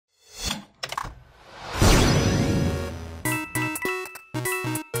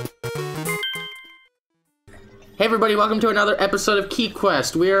Hey everybody, welcome to another episode of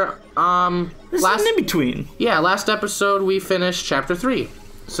KeyQuest. We're, This is an in-between. Yeah, last episode we finished chapter 3.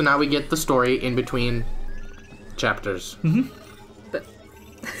 So now we get the story in between chapters.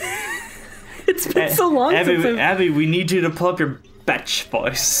 It's been so long since Abby, we need you to pull up your batch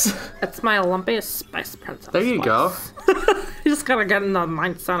voice. It's my Lumpy Spice Princess. There you go. You just gotta get in the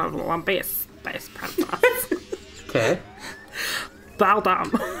mindset of Lumpy Spice Princess. Okay. Bow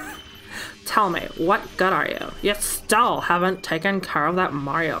down. Tell me, what good are you? You still haven't taken care of that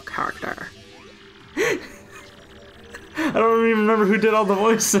Mario character. I don't even remember who did all the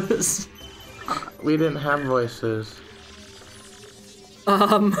voices. We didn't have voices.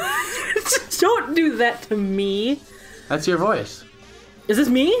 Don't do that to me. That's your voice. Is this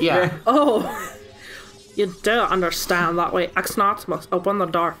me? Yeah. Oh. You do understand that we X-Nauts must open the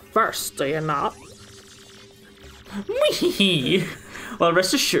door first, do you not? Wee. Well,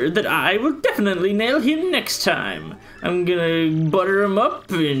 rest assured that I will definitely nail him next time. I'm gonna butter him up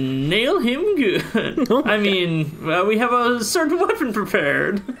and nail him good. I mean, we have a certain weapon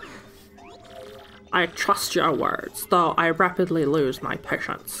prepared. I trust your words, though I rapidly lose my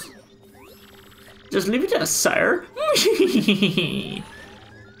patience. Just leave it to us, sire.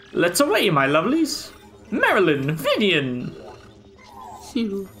 Let's away, my lovelies. Marilyn, Vivian.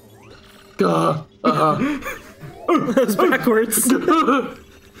 You. Duh. It's backwards.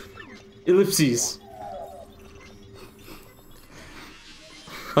 Ellipses.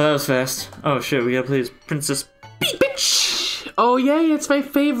 Oh, that was fast. Oh shit, we gotta play as Princess Peach. Oh yay, it's my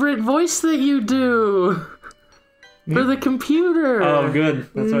favorite voice that you do. For the computer. Oh, good.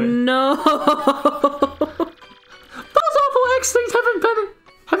 That's right. No. Those awful X things haven't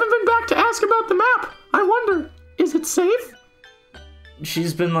been back to ask about the map. I wonder, is it safe?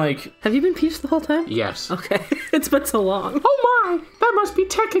 She's been like... Have you been Peach the whole time? Yes. Okay. It's been so long. Oh my, that must be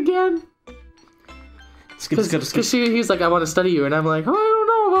Tech again. Because he's like, I want to study you, and I'm like, oh, I don't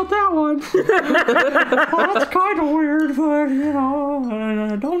know about that one. Well, that's kind of weird, but, you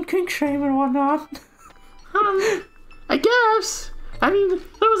know, don't kink shame and whatnot. I guess. I mean, there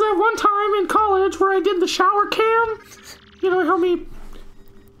was that one time in college where I did the shower cam. You know, help me.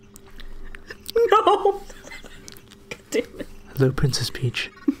 No. God damn it. Hello, Princess Peach.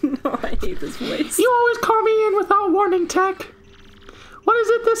 No, I hate this voice. You always call me in without warning, Tech. What is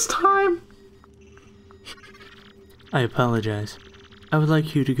it this time? I apologize. I would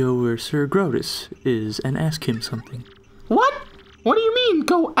like you to go where Sir Grotus is and ask him something. What? What do you mean,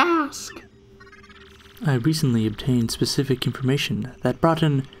 go ask? I recently obtained specific information that brought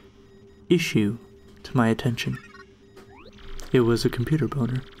an issue to my attention. It was a computer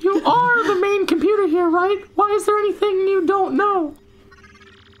boner. You are the main computer here, right? Why is there anything you don't know?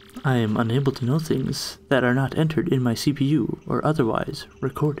 I am unable to know things that are not entered in my CPU or otherwise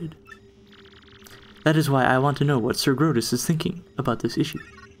recorded. That is why I want to know what Sir Grotus is thinking about this issue.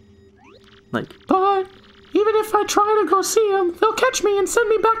 But even if I try to go see him, they'll catch me and send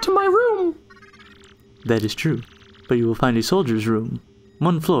me back to my room. That is true, but you will find a soldier's room,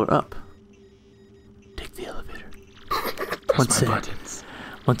 one floor up. Take the elevator.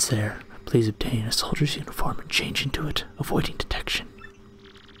 Once there, please obtain a soldier's uniform and change into it, avoiding detection.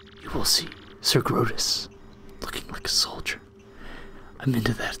 You will see Sir Grotus looking like a soldier. I'm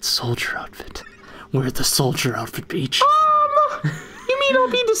into that soldier outfit. Wear the soldier outfit, Peach. You mean I'll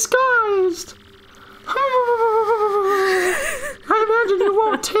be disguised? I imagine you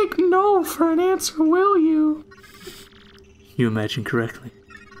won't take no for an answer, will you? You imagine correctly.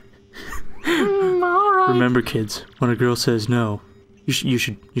 All right. Remember, kids, when a girl says no, you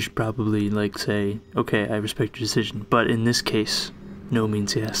should probably say, okay, I respect your decision. But in this case, no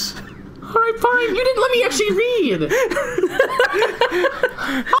means yes. All right, fine. You didn't let me actually read.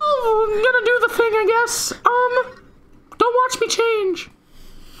 Oh, I'm gonna do the thing, I guess. Don't watch me change.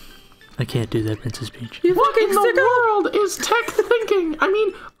 I can't do that, Princess Peach. What in the world is Tech thinking? I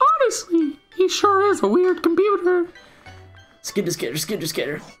mean, honestly, he sure is a weird computer.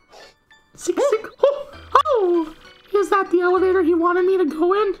 Skitter. Oh, is that the elevator he wanted me to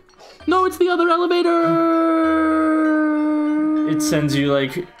go in? No, it's the other elevator. It sends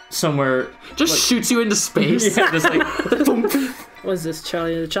you, somewhere... Just shoots you into space. Yeah, just boom. Was this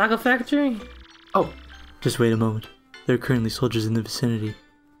Charlie the Chocolate Factory? Oh. Just wait a moment. There are currently soldiers in the vicinity,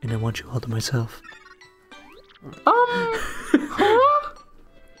 and I want you all to myself. Huh?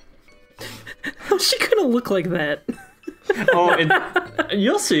 How's she gonna look like that? Oh,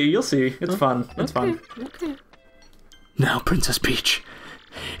 you'll see. It's fun. It's fun. Okay. Now, Princess Peach.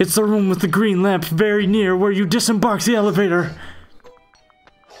 It's the room with the green lamp very near where you disembark the elevator.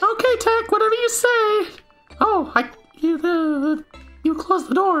 Okay, Tech, whatever you say. Oh, you closed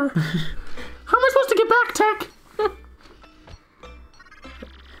the door. How am I supposed to get back, Tech?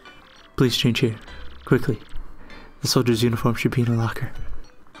 Please change here. Quickly. The soldier's uniform should be in a locker.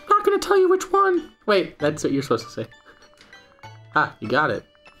 I'm not gonna tell you which one. Wait, that's what you're supposed to say. Ah, you got it.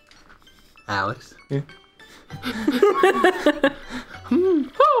 Alex. Yeah.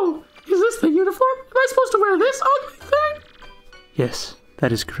 Oh, is this the uniform? Am I supposed to wear this ugly thing? Yes,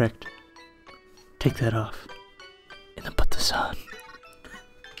 that is correct. Take that off. And then put this on.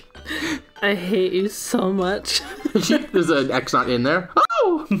 I hate you so much. There's an X not in there.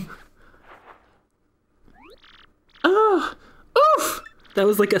 Oh! Oof! That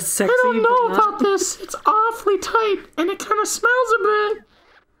was like a sexy. I don't know but not- about this. It's awfully tight, and it kind of smells a bit.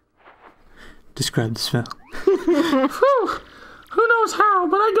 Describe the smell. Whew. Who knows how,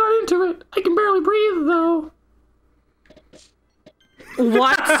 but I got into it. I can barely breathe, though.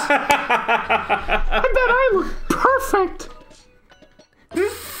 What? I bet I look perfect.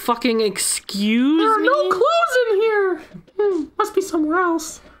 Fucking excuse There are me? no clothes in here. Must be somewhere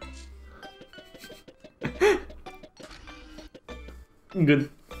else. Good.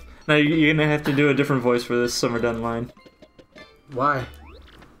 Now you're gonna have to do a different voice for this somewhere down the line. Why?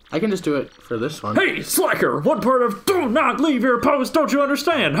 I can just do it for this one. Hey, slacker! What part of "do not leave your post" don't you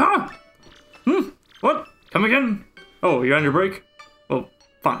understand, huh? What? Come again? Oh, you're on your break? Well,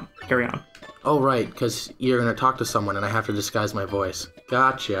 fine. Carry on. Oh, right, because you're going to talk to someone and I have to disguise my voice.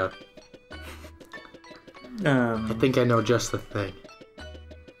 Gotcha. I think I know just the thing.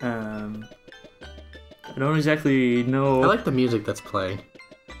 I don't exactly know. I like the music that's playing.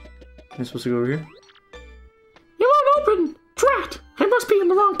 Am I supposed to go over here? You won't open! Drat! I must be in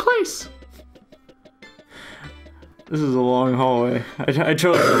the wrong place. This is a long hallway. I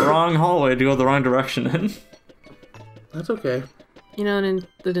chose the wrong hallway to go the wrong direction in. That's okay. You know,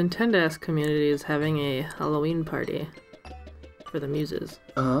 the Nintendo community is having a Halloween party for the muses.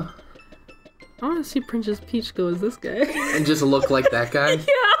 Uh-huh. I want to see Princess Peach go as this guy. And just look like that guy?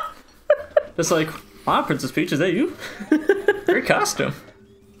 Yeah! It's like, wow, Princess Peach, is that you? Great costume.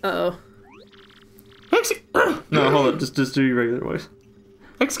 Uh-oh. No, hold up. Just do your regular voice.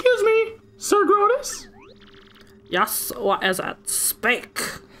 Excuse me, Sir Grodus? Yes, what is it? Speak!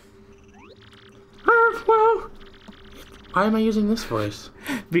 Well, why am I using this voice?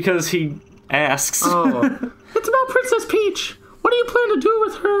 Because he asks. Oh, it's about Princess Peach. What do you plan to do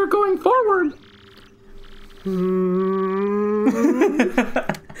with her going forward?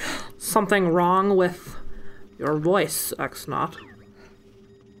 Something wrong with your voice, X-Not.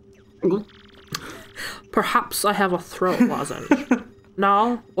 Perhaps I have a throat lozenge.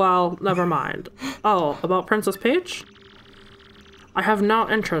 No? Well, never mind. Oh, about Princess Peach? I have no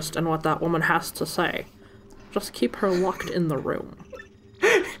interest in what that woman has to say. Just keep her locked in the room.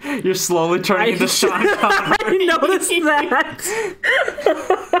 You're slowly turning into Sean Connery. I noticed that!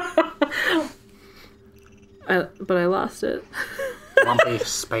 But I lost it. Lumpy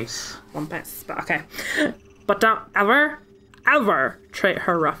space. One piece, but okay. But don't ever treat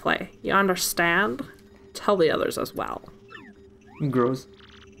her roughly. You understand? Tell the others as well. Gross.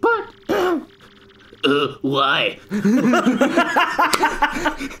 But, why?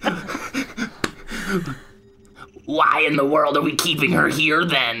 Why in the world are we keeping her here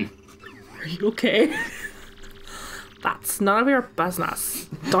then? Are you okay? That's none of your business.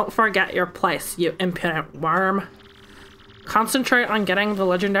 Don't forget your place, you impudent worm. Concentrate on getting the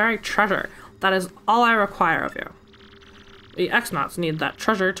legendary treasure. That is all I require of you. The X-Nauts need that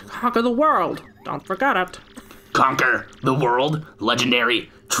treasure to conquer the world. Don't forget it. Conquer the world? Legendary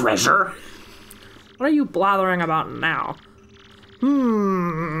treasure? What are you blathering about now?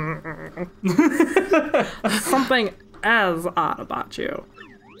 Something is odd about you.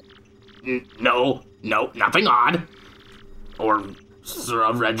 No, nothing odd. Or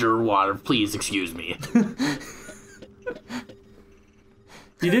Sir Water, please excuse me.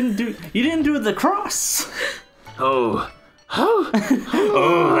 You didn't do the cross. Oh, Oh,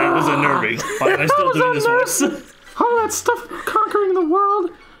 that was unnerving. Why am I still doing this voice? all that stuff about conquering the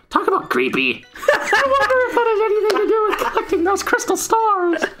world. Talk about creepy. I wonder if that has anything to do with collecting those crystal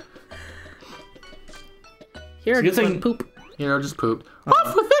stars. Here, good just thing- poop. You know, just poop.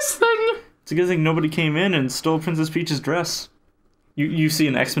 Off with this thing! It's a good thing nobody came in and stole Princess Peach's dress. You see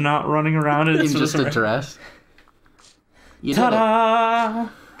an X-Men running around and In it's just a dress. You know that- Ta-da!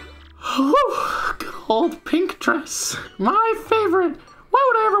 Oh, good old pink dress. My favorite. Why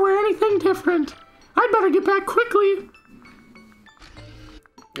would I ever wear anything different? I'd better get back quickly.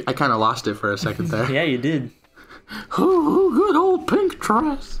 I kind of lost it for a second there. Yeah, you did. Oh, good old pink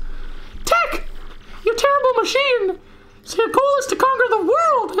dress. Tech! You terrible machine! So your goal is to conquer the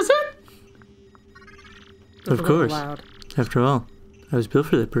world, is it? That's Of a little course. loud. After all, I was built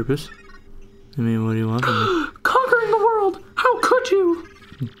for that purpose. I mean, what do you want from me? Conquering the world! How could you?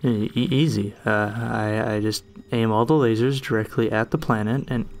 Easy. I just aim all the lasers directly at the planet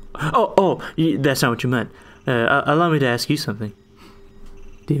and... Oh, that's not what you meant. Allow me to ask you something.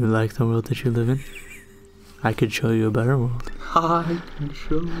 Do you like the world that you live in? I could show you a better world. I can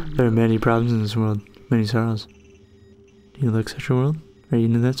show you. There are many problems in this world, many sorrows. Do you like such a world? Are you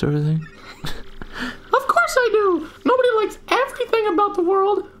into that sort of thing? Of course I do. Nobody likes everything about the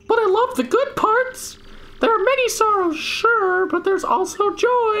world, but I love the good parts. There are many sorrows, sure, but there's also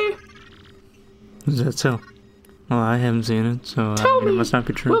joy. Is that so? Well, I haven't seen it, so Tell me, it must not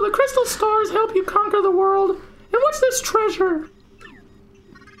be true. will the crystal stars help you conquer the world? And what's this treasure?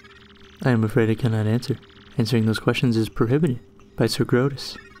 I am afraid I cannot answer. Answering those questions is prohibited by Sir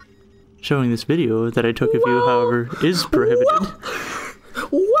Grotus. Showing this video that I took of you, however, is prohibited. Never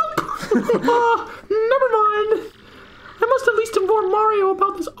mind. I must at least inform Mario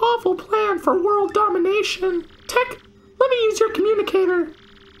about this awful plan for world domination. Tech, let me use your communicator.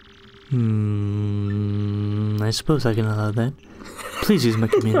 I suppose I can allow that. Please use my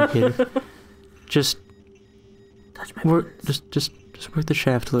communicator. Just Touch my work. Just work the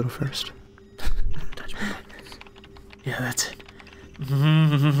shaft a little first. Touch my fingers. Yeah, that's it.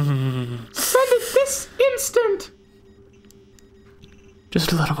 Send it this instant.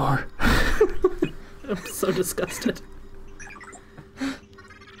 Just a little more. I'm so disgusted.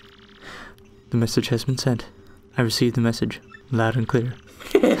 The message has been sent. I received the message, loud and clear.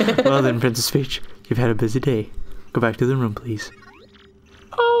 Well then, Princess Peach, you've had a busy day. Go back to the room, please.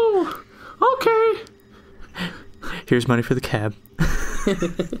 Oh, okay. Here's money for the cab. I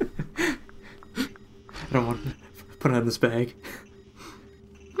don't want to put it in this bag.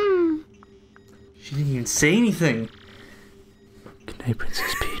 She didn't even say anything. Good night,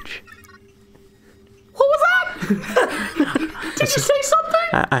 Princess Peach. What was that? Did you say something?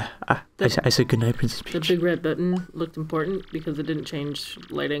 I said good night, Princess Peach. The big red button looked important because it didn't change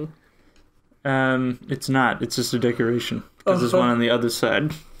lighting. It's not. It's just a decoration. Because there's one on the other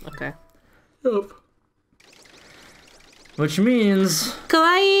side. Okay. Yep. Which means...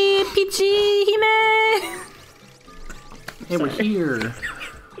 Kawaii Peachy Hime! Hey, we're here.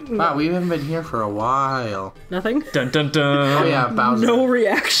 Wow, we haven't been here for a while. Nothing? Dun dun dun. Oh yeah, Bowser. No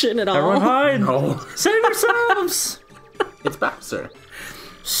reaction at all. Everyone hide! No. Save yourselves! It's Bowser.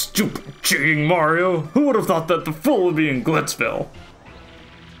 Stupid cheating Mario. Who would have thought that the fool would be in Glitzville?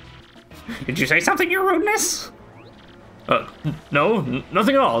 Did you say something, your rudeness? No,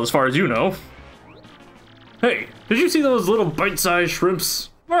 nothing at all as far as you know. Hey, did you see those little bite-sized shrimps?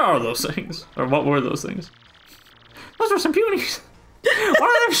 Where are those things? Or what were those things? Those were some punies. One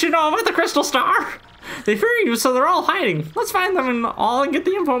of them should know about the Crystal Star. They fear you, so they're all hiding. Let's find them and all get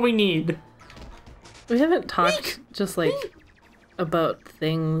the info we need. We haven't talked just like about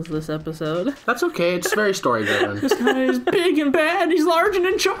things this episode. That's okay. It's very story driven. This guy is big and bad. He's large and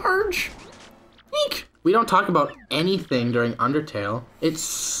in charge. Eek. We don't talk about anything during Undertale. It's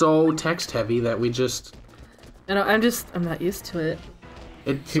so text heavy that we just. I know, I'm not used to it.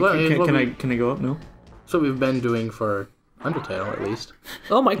 It's Can I go up? No. That's what we've been doing for Undertale, at least.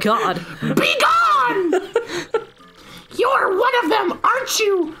 Oh my god! Be gone! You're one of them, aren't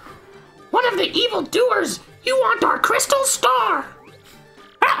you? One of the evil doers. You want our Crystal Star.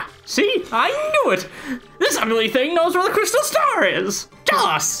 Ah, see? I knew it. This ugly thing knows where the Crystal Star is.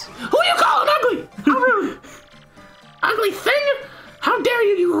 Jealous. Who you calling ugly? How rude. Ugly thing? How dare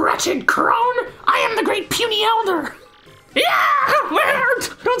you, you wretched crone? I am the great puny elder. Yeah, weird.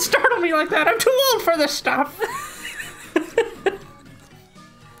 Don't startle me like that. I'm too old for this stuff.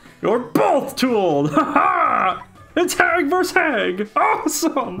 You're both too old. Ha ha! It's Hag vs. Hag.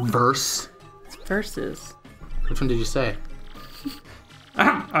 Awesome. Verse? Versus. Which one did you say?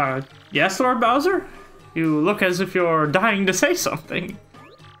 Yes, Lord Bowser? You look as if you're dying to say something.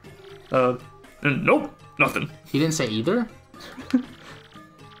 Nope, nothing. He didn't say either?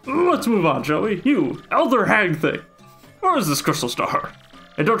 Let's move on, shall we? You, Elder Hag thing. Where is this Crystal Star?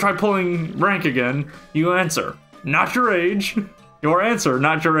 And don't try pulling rank again. You answer, not your age. Your answer,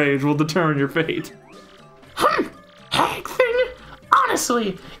 not your age, will determine your fate. Hag thing? Honestly,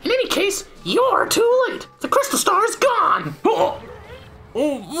 in any case, you're too late. The Crystal Star is gone. Oh,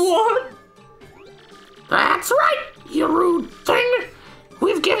 what? That's right, you rude thing.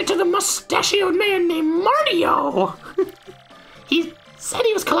 We've given it to the mustachioed man named Mario. He said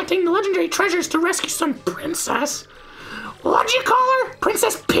he was collecting the legendary treasures to rescue some princess. What'd you call her?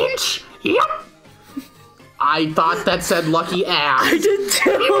 Princess Pinch? Yup. I thought that said lucky ass. I did too!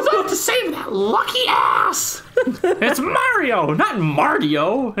 He was out to save that lucky ass. It's Mario, not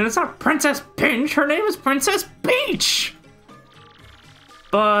Mardio. And it's not Princess Pinch. Her name is Princess Peach.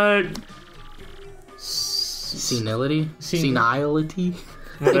 But... Senility? Sen- Senility?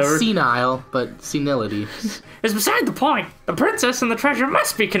 Whatever. It's senile, but senility. It's beside the point. The princess and the treasure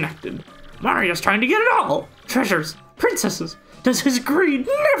must be connected. Mario's trying to get it all. Treasures, princesses. Does his greed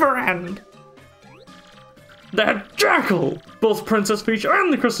never end? That jackal! Both Princess Peach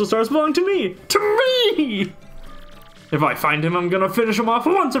and the Crystal Stars belong to me! To me! If I find him, I'm gonna finish him off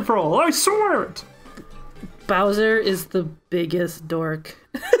once and for all. I swear it! Bowser is the biggest dork.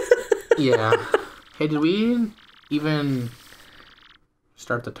 Yeah. Hey, did we even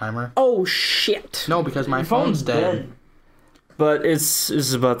start the timer? Oh, shit. No, because my phone's dead. But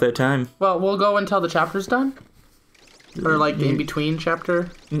it's about that time. Well, we'll go until the chapter's done? Or like in between chapter?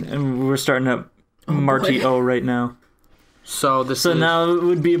 And we're starting up Marty O right now. So So now it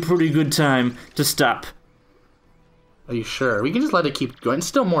would be a pretty good time to stop. Are you sure? We can just let it keep going.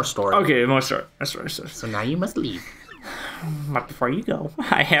 Still more story. Okay, more story. That's right. So now you must leave. But before you go,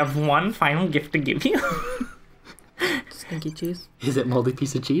 I have one final gift to give you. Stinky cheese. Is it moldy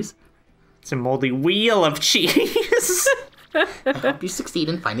piece of cheese? It's a moldy wheel of cheese. I hope you succeed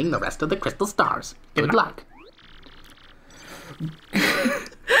in finding the rest of the crystal stars. Good luck.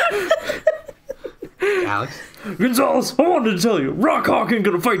 Alex? Gonzalez, I wanted to tell you, Rockhawk ain't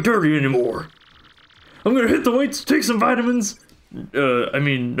gonna fight dirty anymore. I'm gonna hit the weights, take some vitamins.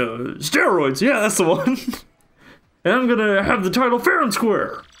 Steroids. Yeah, that's the one. And I'm gonna have the title fair and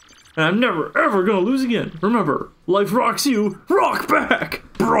square. And I'm never, ever gonna lose again. Remember, life rocks you, rock back,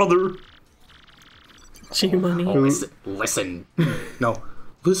 brother. G-Money. Oh, listen. No.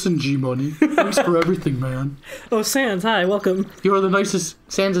 Listen, G-Money. Thanks for everything, man. Oh, Sans, hi, welcome. You're the nicest...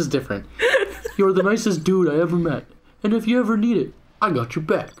 Sans is different. You're the nicest dude I ever met. And if you ever need it, I got your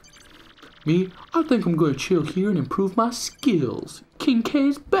back. Me, I think I'm gonna chill here and improve my skills. King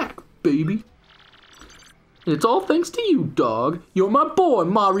K's back, baby. And it's all thanks to you, dog. You're my boy,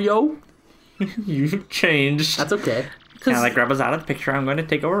 Mario. You've changed. That's okay. Now that Grubba's out of the picture, I'm going to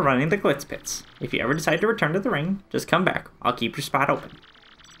take over running the Glitz Pits. If you ever decide to return to the ring, just come back. I'll keep your spot open.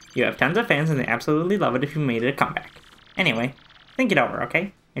 You have tons of fans and they absolutely love it if you made it a comeback. Anyway, think it over,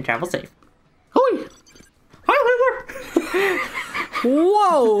 okay? And travel safe. Hoi! Hi,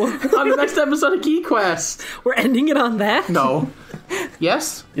 Whoa! On the next episode of KeyQuest. We're ending it on that? No.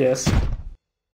 Yes? Yes.